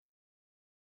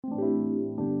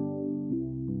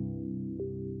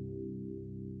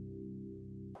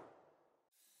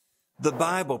The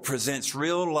Bible presents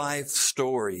real-life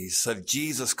stories of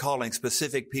Jesus calling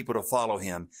specific people to follow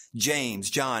him: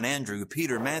 James, John, Andrew,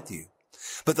 Peter, Matthew.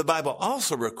 But the Bible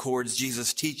also records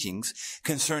Jesus' teachings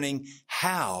concerning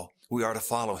how we are to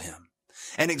follow him.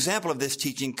 An example of this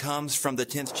teaching comes from the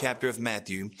 10th chapter of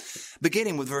Matthew,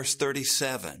 beginning with verse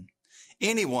 37.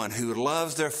 Anyone who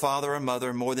loves their father or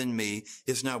mother more than me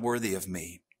is not worthy of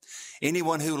me.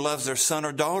 Anyone who loves their son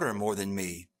or daughter more than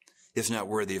me is not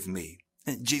worthy of me.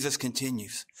 And Jesus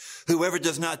continues, whoever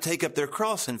does not take up their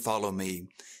cross and follow me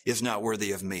is not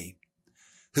worthy of me.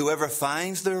 Whoever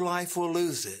finds their life will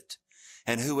lose it,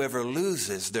 and whoever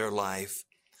loses their life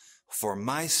for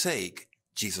my sake,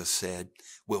 Jesus said,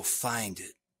 will find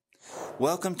it.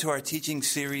 Welcome to our teaching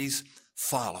series,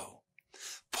 Follow.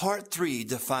 Part 3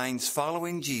 defines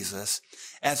following Jesus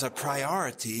as a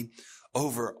priority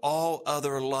over all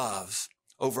other loves,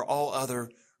 over all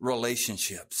other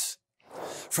relationships.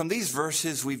 From these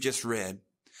verses we've just read,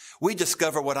 we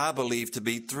discover what I believe to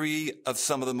be 3 of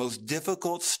some of the most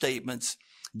difficult statements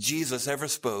Jesus ever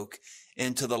spoke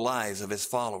into the lives of his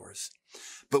followers.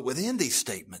 But within these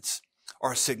statements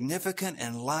are significant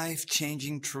and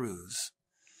life-changing truths.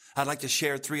 I'd like to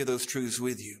share 3 of those truths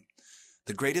with you: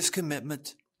 the greatest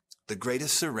commitment, the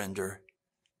greatest surrender,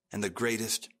 and the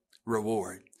greatest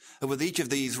reward. And with each of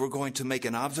these, we're going to make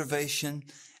an observation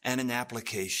and an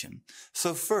application.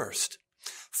 So first,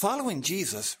 following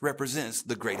Jesus represents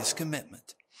the greatest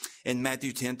commitment. In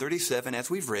Matthew 10:37, as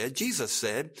we've read, Jesus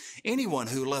said, anyone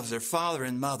who loves their father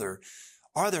and mother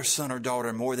or their son or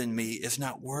daughter more than me is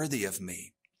not worthy of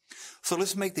me. So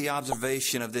let's make the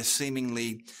observation of this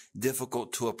seemingly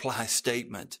difficult to apply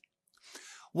statement.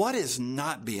 What is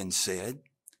not being said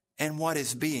and what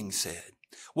is being said?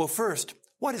 Well, first,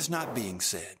 what is not being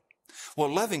said?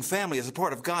 Well, loving family is a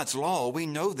part of God's law. We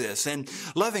know this. And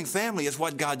loving family is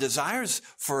what God desires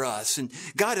for us. And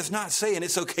God is not saying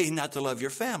it's okay not to love your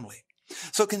family.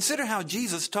 So consider how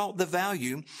Jesus taught the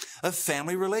value of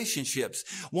family relationships.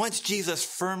 Once Jesus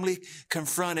firmly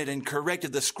confronted and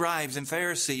corrected the scribes and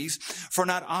Pharisees for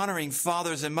not honoring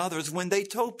fathers and mothers when they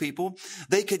told people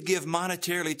they could give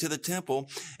monetarily to the temple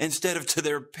instead of to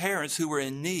their parents who were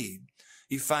in need.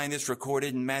 You find this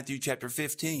recorded in Matthew chapter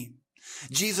 15.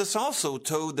 Jesus also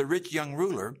told the rich young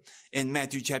ruler in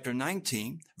Matthew chapter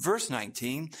 19, verse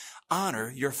 19,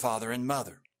 honor your father and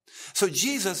mother. So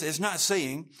Jesus is not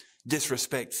saying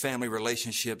disrespect family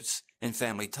relationships and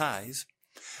family ties.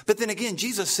 But then again,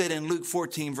 Jesus said in Luke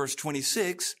 14, verse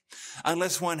 26,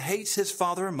 unless one hates his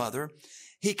father or mother,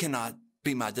 he cannot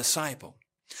be my disciple.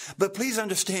 But please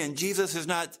understand, Jesus is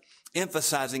not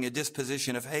emphasizing a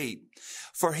disposition of hate,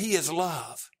 for he is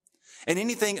love. And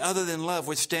anything other than love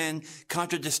would stand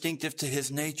contradistinct to his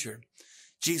nature.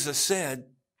 Jesus said,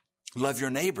 love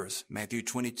your neighbors, Matthew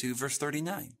 22, verse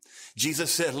 39. Jesus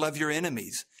said, love your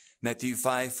enemies, Matthew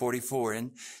 5:44.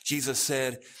 And Jesus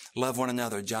said, love one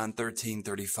another, John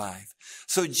 13:35.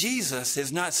 So Jesus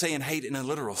is not saying hate in a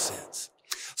literal sense.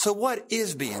 So what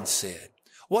is being said?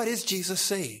 What is Jesus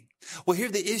saying? Well, here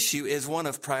the issue is one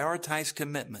of prioritized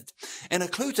commitment. And a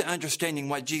clue to understanding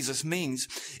what Jesus means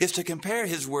is to compare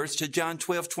his words to John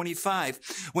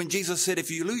 12:25, when Jesus said,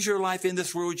 if you lose your life in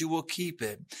this world, you will keep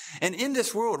it. And in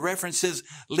this world references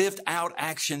lived out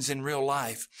actions in real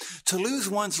life. To lose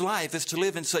one's life is to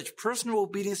live in such personal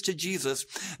obedience to Jesus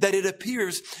that it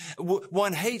appears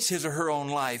one hates his or her own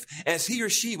life, as he or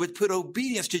she would put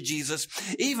obedience to Jesus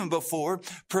even before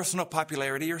personal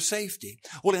popularity or safety.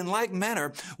 Well, in like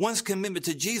manner, one's commitment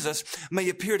to Jesus may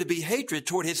appear to be hatred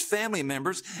toward his family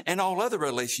members and all other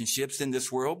relationships in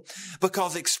this world,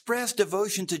 because expressed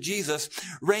devotion to Jesus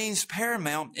reigns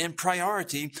paramount in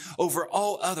priority over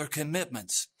all other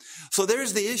commitments. So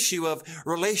there's the issue of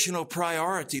relational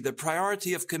priority, the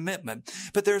priority of commitment.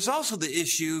 But there's also the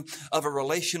issue of a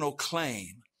relational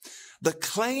claim. The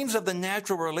claims of the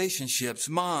natural relationships,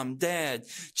 mom, dad,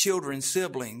 children,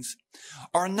 siblings,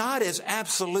 are not as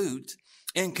absolute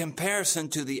in comparison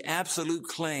to the absolute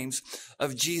claims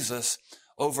of Jesus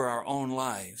over our own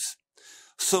lives.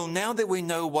 So now that we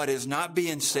know what is not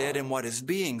being said and what is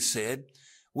being said,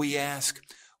 we ask,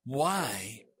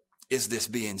 why is this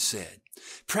being said?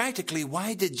 Practically,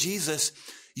 why did Jesus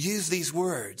use these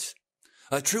words?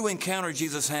 A true encounter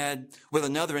Jesus had with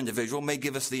another individual may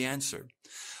give us the answer.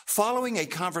 Following a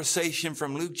conversation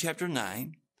from Luke chapter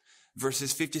 9,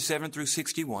 verses 57 through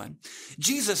 61,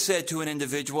 Jesus said to an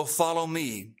individual, follow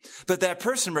me. But that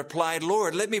person replied,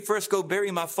 Lord, let me first go bury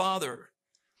my father.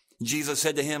 Jesus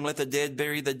said to him, let the dead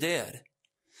bury the dead.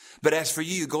 But as for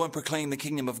you, go and proclaim the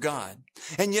kingdom of God.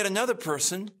 And yet another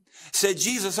person said,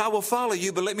 Jesus, I will follow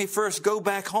you, but let me first go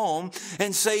back home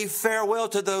and say farewell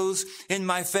to those in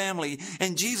my family.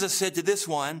 And Jesus said to this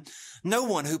one, no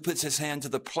one who puts his hand to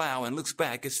the plow and looks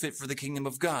back is fit for the kingdom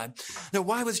of God. Now,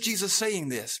 why was Jesus saying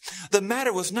this? The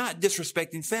matter was not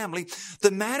disrespecting family.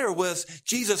 The matter was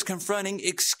Jesus confronting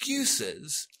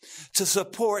excuses to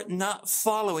support not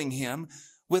following him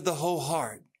with the whole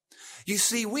heart. You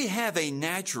see, we have a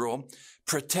natural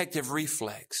protective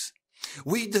reflex.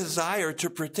 We desire to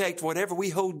protect whatever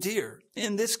we hold dear.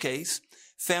 In this case,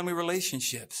 family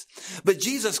relationships. But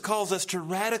Jesus calls us to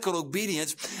radical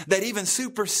obedience that even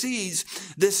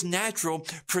supersedes this natural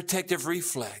protective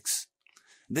reflex.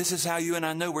 This is how you and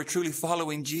I know we're truly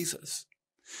following Jesus.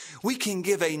 We can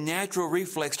give a natural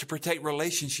reflex to protect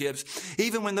relationships,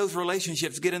 even when those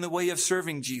relationships get in the way of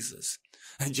serving Jesus.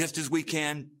 And just as we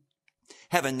can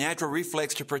have a natural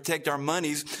reflex to protect our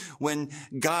monies when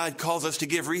God calls us to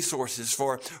give resources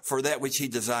for that which he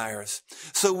desires.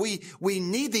 So we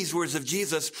need these words of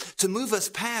Jesus to move us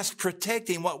past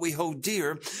protecting what we hold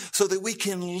dear so that we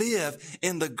can live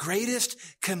in the greatest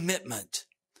commitment,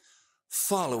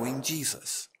 following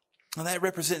Jesus. Now that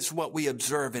represents what we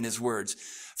observe in his words.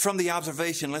 From the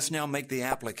observation, let's now make the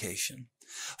application.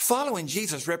 Following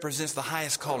Jesus represents the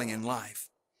highest calling in life.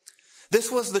 This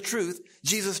was the truth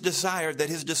Jesus desired that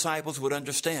his disciples would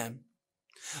understand.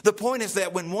 The point is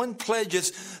that when one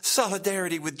pledges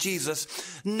solidarity with Jesus,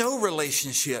 no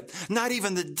relationship, not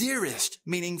even the dearest,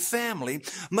 meaning family,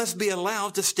 must be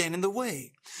allowed to stand in the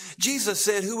way. Jesus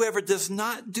said, whoever does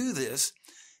not do this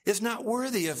is not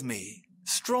worthy of me.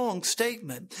 Strong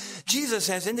statement. Jesus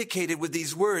has indicated with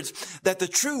these words that the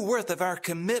true worth of our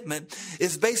commitment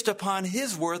is based upon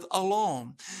his worth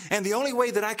alone. And the only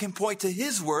way that I can point to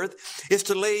his worth is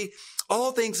to lay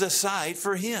all things aside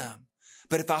for him.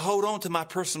 But if I hold on to my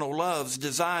personal loves,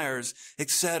 desires,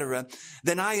 etc.,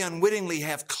 then I unwittingly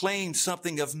have claimed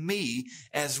something of me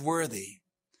as worthy.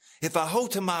 If I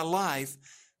hold to my life,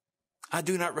 I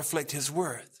do not reflect his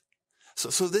worth.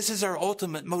 So this is our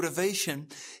ultimate motivation,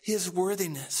 his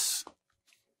worthiness.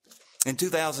 In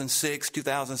 2006,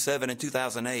 2007, and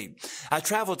 2008, I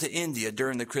traveled to India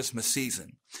during the Christmas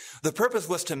season. The purpose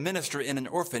was to minister in an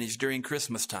orphanage during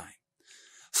Christmas time.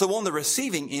 So on the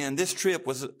receiving end, this trip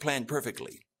was planned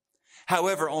perfectly.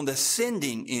 However, on the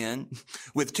sending end,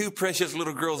 with two precious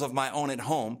little girls of my own at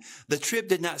home, the trip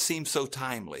did not seem so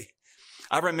timely.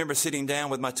 I remember sitting down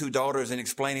with my two daughters and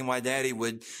explaining why Daddy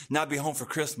would not be home for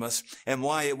Christmas and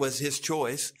why it was his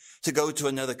choice to go to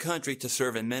another country to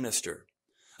serve and minister.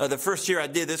 The first year I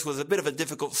did this was a bit of a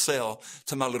difficult sell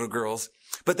to my little girls,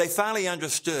 but they finally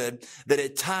understood that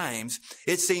at times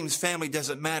it seems family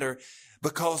doesn't matter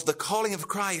because the calling of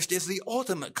Christ is the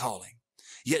ultimate calling.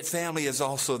 Yet family is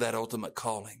also that ultimate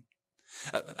calling.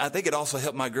 I think it also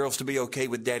helped my girls to be okay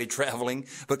with Daddy traveling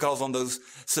because on those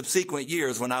subsequent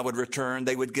years when I would return,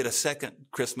 they would get a second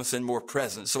Christmas and more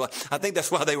presents. So I think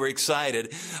that's why they were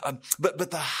excited.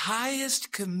 But the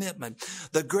highest commitment,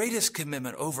 the greatest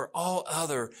commitment over all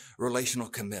other relational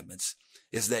commitments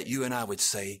is that you and I would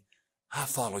say, I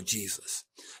follow Jesus.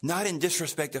 Not in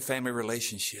disrespect of family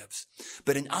relationships,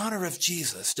 but in honor of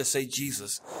Jesus to say,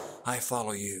 Jesus, I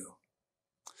follow you.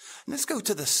 Let's go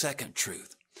to the second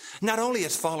truth. Not only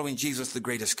is following Jesus the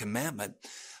greatest commandment,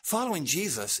 following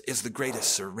Jesus is the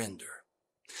greatest surrender.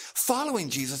 Following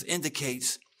Jesus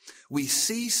indicates we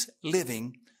cease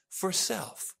living for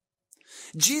self.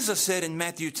 Jesus said in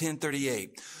Matthew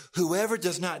 10:38, whoever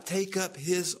does not take up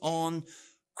his own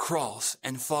cross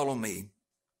and follow me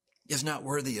is not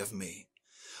worthy of me.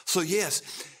 So yes,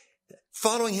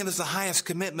 following him is the highest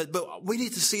commitment, but we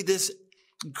need to see this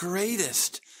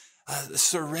greatest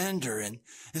surrender. And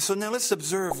so now let's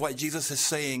observe what Jesus is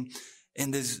saying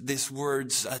in these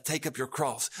words, take up your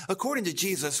cross. According to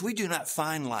Jesus, we do not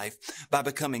find life by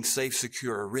becoming safe,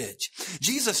 secure, or rich.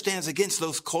 Jesus stands against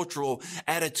those cultural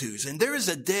attitudes. And there is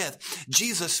a death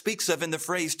Jesus speaks of in the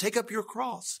phrase, take up your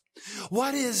cross.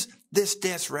 What is this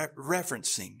death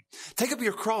referencing? Take up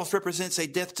your cross represents a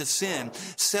death to sin,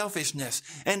 selfishness,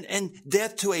 and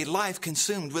death to a life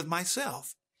consumed with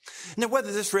myself. Now,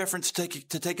 whether this reference to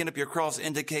taking up your cross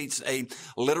indicates a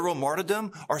literal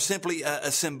martyrdom or simply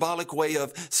a symbolic way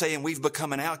of saying we've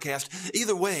become an outcast,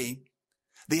 either way,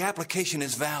 the application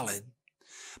is valid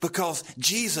because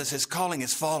Jesus is calling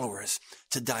his followers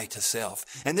to die to self.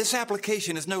 And this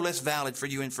application is no less valid for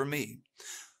you and for me.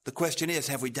 The question is,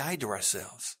 have we died to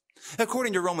ourselves?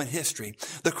 According to Roman history,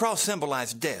 the cross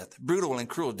symbolized death, brutal and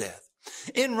cruel death.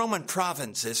 In Roman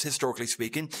provinces, historically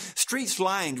speaking, streets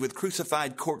lined with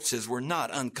crucified corpses were not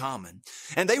uncommon,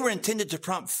 and they were intended to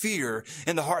prompt fear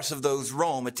in the hearts of those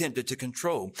Rome attempted to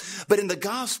control. But in the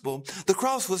gospel, the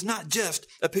cross was not just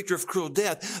a picture of cruel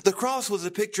death. The cross was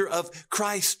a picture of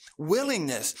Christ's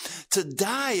willingness to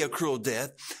die a cruel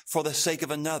death for the sake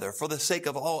of another, for the sake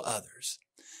of all others.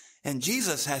 And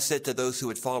Jesus has said to those who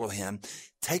would follow him,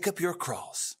 take up your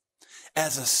cross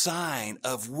as a sign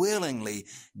of willingly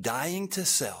dying to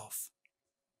self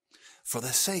for the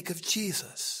sake of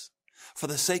Jesus, for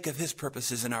the sake of his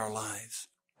purposes in our lives.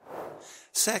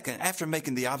 Second, after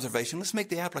making the observation, let's make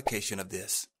the application of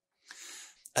this.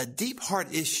 A deep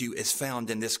heart issue is found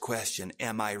in this question,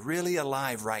 am I really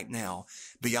alive right now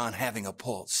beyond having a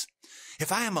pulse?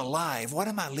 If I am alive, what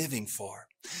am I living for?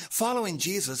 Following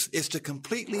Jesus is to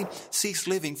completely cease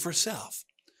living for self.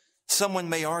 Someone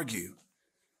may argue,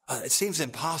 it seems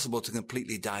impossible to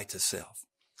completely die to self.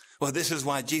 Well, this is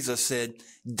why Jesus said,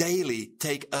 daily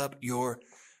take up your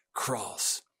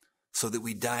cross so that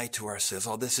we die to ourselves.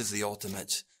 Oh, this is the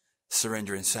ultimate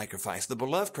surrender and sacrifice. The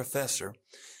beloved professor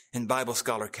and Bible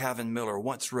scholar Calvin Miller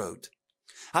once wrote,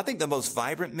 I think the most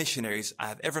vibrant missionaries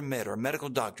I've ever met are medical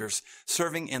doctors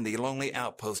serving in the lonely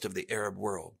outpost of the Arab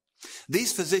world.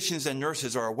 These physicians and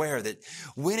nurses are aware that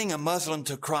winning a Muslim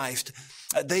to Christ,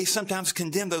 they sometimes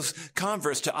condemn those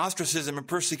converts to ostracism and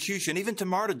persecution, even to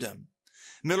martyrdom.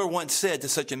 Miller once said to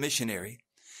such a missionary,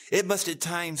 it must at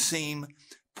times seem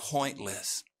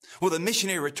pointless. Well, the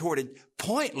missionary retorted,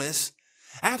 pointless?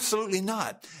 Absolutely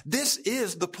not. This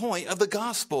is the point of the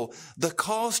gospel, the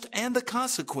cost and the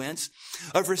consequence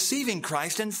of receiving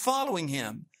Christ and following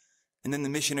him. And then the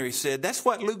missionary said, that's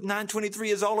what Luke 9:23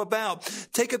 is all about.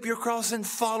 Take up your cross and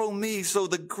follow me. So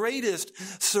the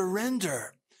greatest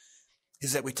surrender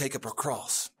is that we take up our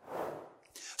cross.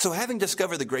 So having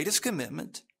discovered the greatest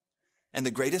commitment and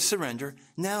the greatest surrender,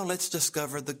 now let's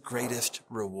discover the greatest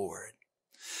reward.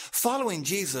 Following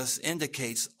Jesus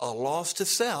indicates a loss to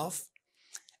self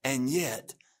and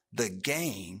yet the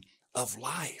gain of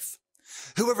life.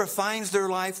 Whoever finds their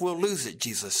life will lose it,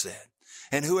 Jesus said.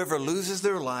 And whoever loses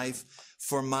their life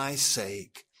for my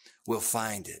sake will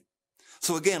find it.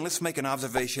 So again, let's make an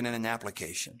observation and an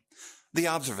application. The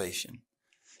observation.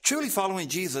 Truly following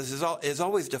Jesus is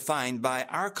always defined by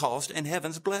our cost and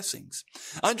heaven's blessings.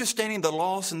 Understanding the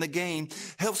loss and the gain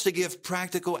helps to give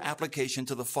practical application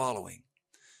to the following.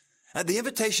 The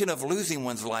invitation of losing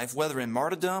one's life, whether in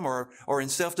martyrdom or in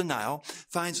self-denial,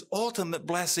 finds ultimate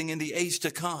blessing in the age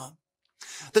to come.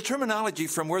 The terminology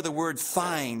from where the word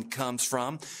find comes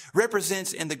from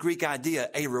represents in the Greek idea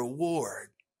a reward.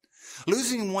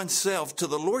 Losing oneself to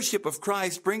the lordship of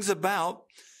Christ brings about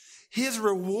his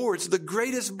rewards, the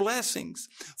greatest blessings,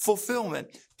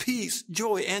 fulfillment, peace,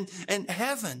 joy, and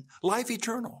heaven, life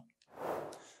eternal.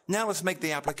 Now let's make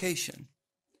the application.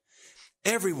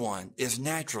 Everyone is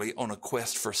naturally on a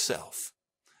quest for self,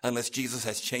 unless Jesus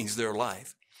has changed their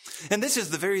life. And this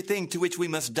is the very thing to which we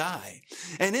must die.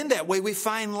 And in that way, we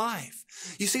find life.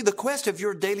 You see, the quest of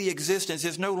your daily existence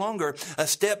is no longer a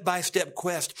step-by-step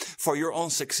quest for your own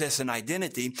success and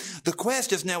identity. The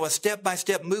quest is now a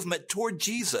step-by-step movement toward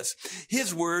Jesus,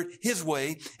 his word, his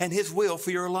way, and his will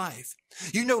for your life.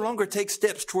 You no longer take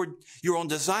steps toward your own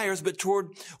desires, but toward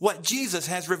what Jesus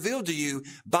has revealed to you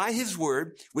by his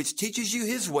word, which teaches you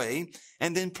his way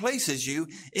and then places you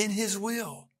in his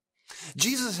will.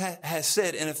 Jesus has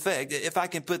said, in effect, if I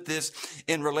can put this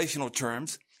in relational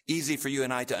terms, easy for you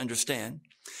and I to understand,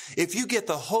 if you get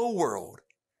the whole world,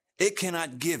 it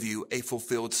cannot give you a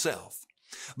fulfilled self.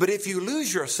 But if you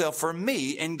lose yourself for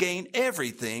me and gain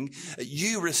everything,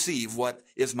 you receive what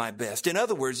is my best. In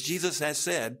other words, Jesus has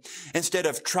said, instead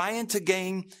of trying to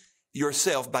gain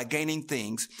yourself by gaining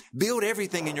things, build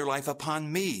everything in your life upon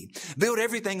me. Build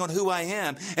everything on who I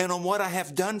am and on what I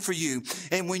have done for you.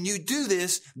 And when you do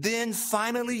this, then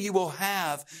finally you will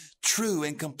have true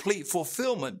and complete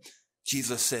fulfillment,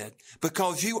 Jesus said,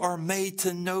 because you are made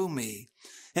to know me.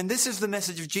 And this is the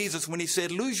message of Jesus when he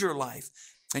said, lose your life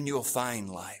and you will find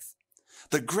life.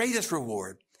 The greatest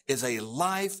reward is a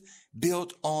life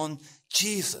built on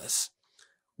Jesus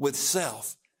with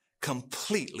self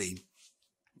completely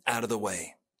out of the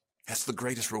way. That's the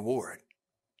greatest reward.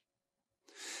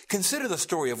 Consider the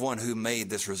story of one who made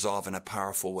this resolve in a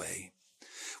powerful way.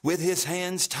 With his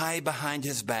hands tied behind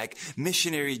his back,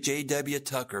 missionary J.W.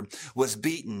 Tucker was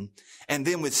beaten, and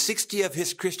then with 60 of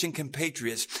his Christian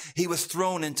compatriots, he was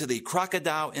thrown into the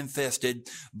crocodile-infested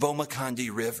Bomokandi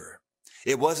River.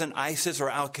 It wasn't ISIS or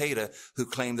Al-Qaeda who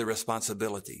claimed the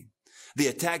responsibility. The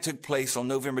attack took place on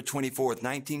November 24th,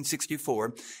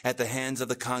 1964, at the hands of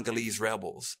the Congolese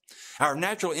rebels. Our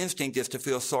natural instinct is to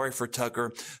feel sorry for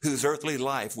Tucker, whose earthly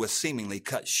life was seemingly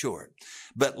cut short.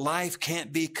 But life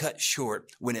can't be cut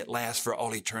short when it lasts for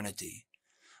all eternity.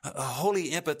 A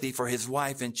holy empathy for his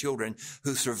wife and children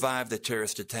who survived the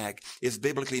terrorist attack is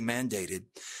biblically mandated.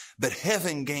 But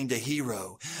heaven gained a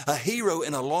hero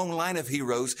in a long line of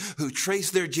heroes who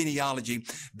trace their genealogy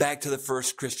back to the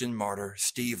first Christian martyr,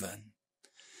 Stephen.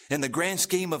 In the grand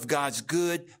scheme of God's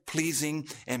good, pleasing,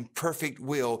 and perfect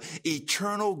will,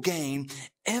 eternal gain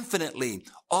infinitely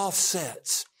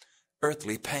offsets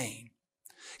earthly pain.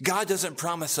 God doesn't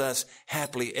promise us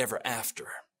happily ever after.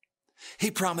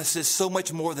 He promises so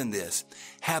much more than this,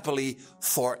 happily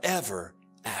forever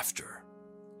after.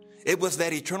 It was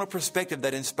that eternal perspective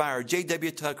that inspired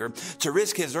J.W. Tucker to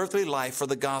risk his earthly life for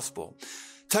the gospel.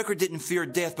 Tucker didn't fear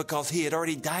death because he had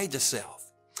already died to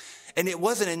self. And it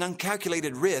wasn't an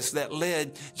uncalculated risk that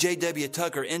led J.W.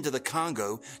 Tucker into the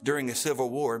Congo during the Civil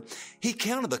War. He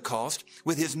counted the cost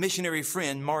with his missionary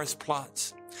friend, Morris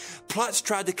Plotz. Plotz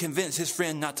tried to convince his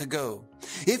friend not to go.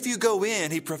 If you go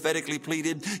in, he prophetically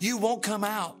pleaded, you won't come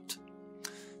out.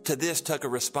 To this, Tucker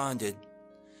responded,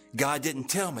 God didn't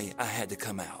tell me I had to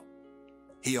come out.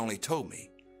 He only told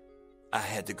me I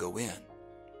had to go in.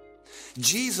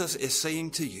 Jesus is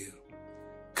saying to you,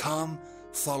 come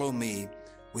follow me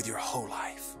with your whole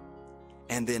life,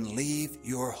 and then leave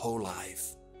your whole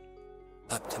life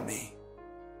up to me.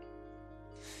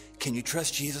 Can you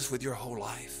trust Jesus with your whole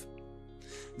life?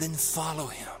 Then follow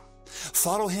him.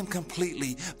 Follow him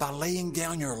completely by laying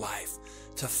down your life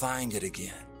to find it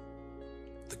again.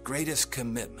 The greatest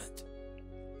commitment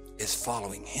is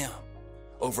following him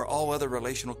over all other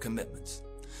relational commitments.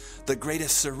 The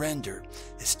greatest surrender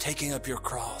is taking up your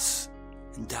cross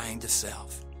and dying to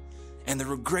self. And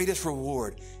the greatest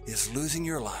reward is losing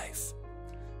your life,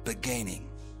 but gaining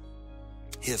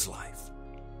his life.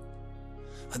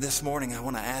 This morning, I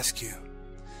want to ask you,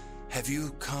 have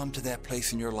you come to that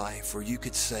place in your life where you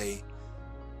could say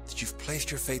that you've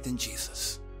placed your faith in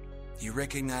Jesus? You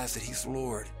recognize that he's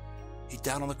Lord. He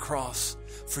died on the cross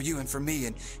for you and for me,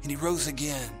 and he rose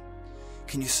again.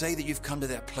 Can you say that you've come to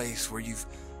that place where you've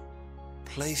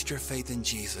placed your faith in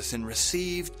Jesus and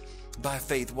received by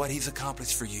faith what he's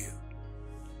accomplished for you?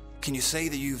 Can you say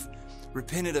that you've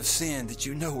repented of sin that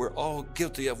you know we're all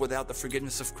guilty of without the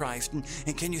forgiveness of Christ?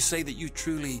 And can you say that you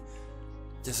truly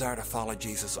desire to follow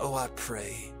Jesus? Oh, I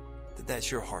pray that that's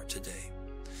your heart today.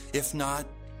 If not,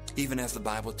 even as the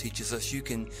Bible teaches us, you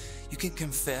can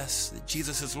confess that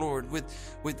Jesus is Lord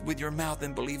with your mouth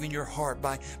and believe in your heart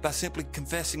by simply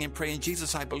confessing and praying,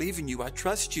 Jesus, I believe in you. I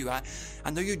trust you. I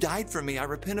know you died for me. I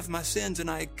repent of my sins and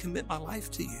I commit my life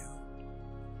to you.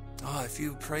 Oh, if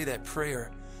you pray that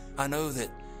prayer, I know that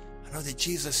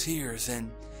Jesus hears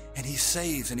and he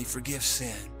saves and he forgives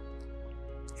sin.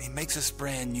 And he makes us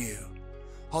brand new.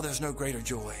 Oh, there's no greater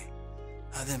joy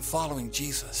than following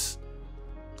Jesus.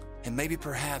 And maybe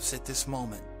perhaps at this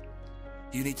moment,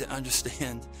 you need to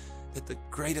understand that the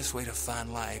greatest way to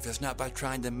find life is not by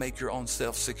trying to make your own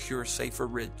self secure, safe, or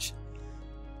rich,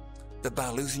 but by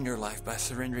losing your life, by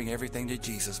surrendering everything to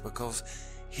Jesus, because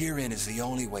herein is the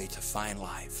only way to find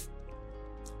life,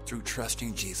 through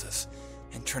trusting Jesus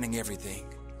and turning everything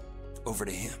over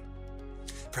to him.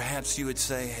 Perhaps you would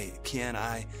say, hey, Ken,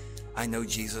 I know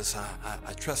Jesus.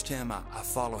 I trust him. I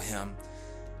follow him.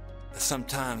 But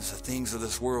sometimes the things of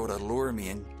this world allure me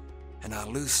and I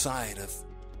lose sight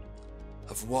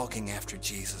of walking after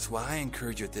Jesus. Well, I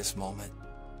encourage you at this moment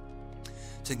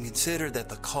to consider that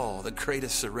the call, the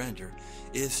greatest surrender,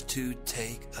 is to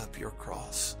take up your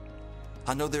cross.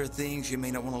 I know there are things you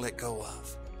may not want to let go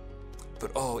of.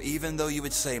 But even though you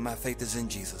would say, my faith is in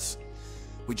Jesus,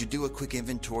 would you do a quick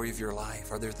inventory of your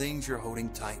life? Are there things you're holding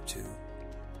tight to?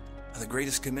 The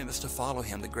greatest commitment is to follow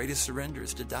him. The greatest surrender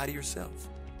is to die to yourself.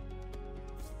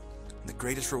 And the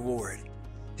greatest reward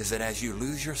is that as you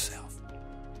lose yourself,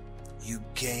 you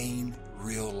gain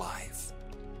real life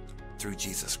through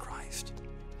Jesus Christ.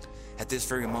 At this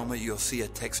very moment, you'll see a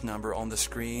text number on the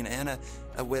screen and a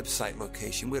website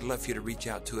location. We'd love for you to reach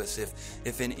out to us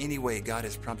if in any way God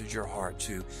has prompted your heart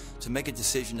to make a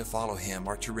decision to follow him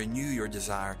or to renew your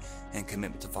desire and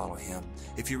commitment to follow him.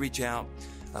 If you reach out,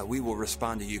 we will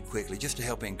respond to you quickly just to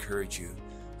help encourage you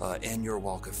in your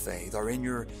walk of faith or in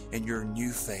your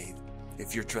new faith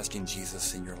if you're trusting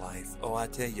Jesus in your life. Oh, I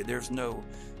tell you, there's no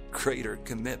greater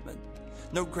commitment,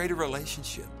 no greater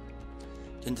relationship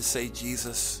than to say,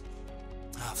 Jesus,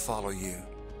 I follow you.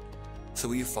 So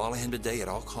will you follow him today at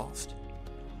all cost?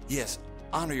 Yes,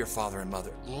 Honor your father and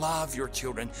mother. Love your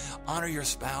children. Honor your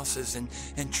spouses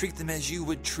and treat them as you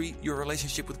would treat your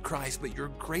relationship with Christ. But your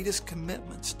greatest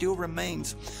commitment still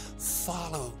remains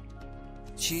follow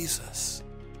Jesus.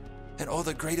 And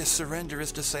the greatest surrender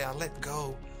is to say, I let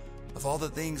go of all the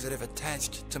things that have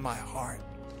attached to my heart.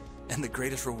 And the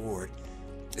greatest reward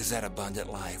is that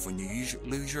abundant life. When you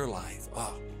lose your life,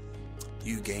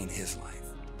 you gain his life.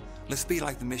 Let's be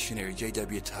like the missionary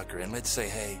J.W. Tucker, and let's say,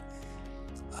 hey,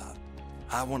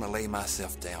 I want to lay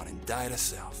myself down and die to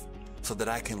self so that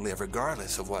I can live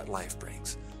regardless of what life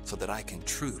brings, so that I can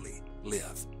truly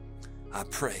live. I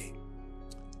pray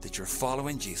that you're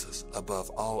following Jesus above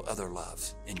all other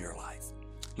loves in your life.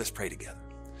 Let's pray together.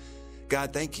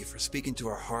 God, thank you for speaking to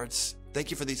our hearts. Thank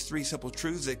you for these 3 simple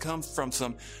truths that come from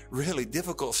some really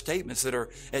difficult statements that are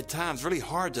at times really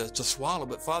hard to swallow.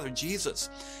 But Father, Jesus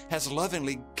has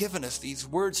lovingly given us these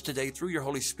words today through your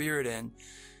Holy Spirit. And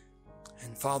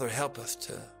Father, help us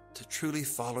to truly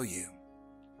follow you.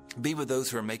 Be with those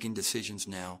who are making decisions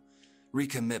now,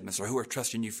 recommitments, or who are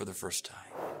trusting you for the first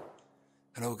time.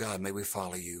 And oh God, may we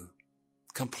follow you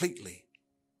completely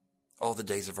all the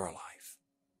days of our life.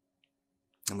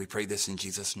 And we pray this in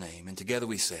Jesus' name. And together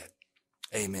we said,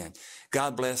 amen.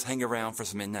 God bless. Hang around for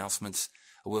some announcements.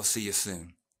 We'll see you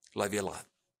soon. Love you a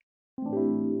lot.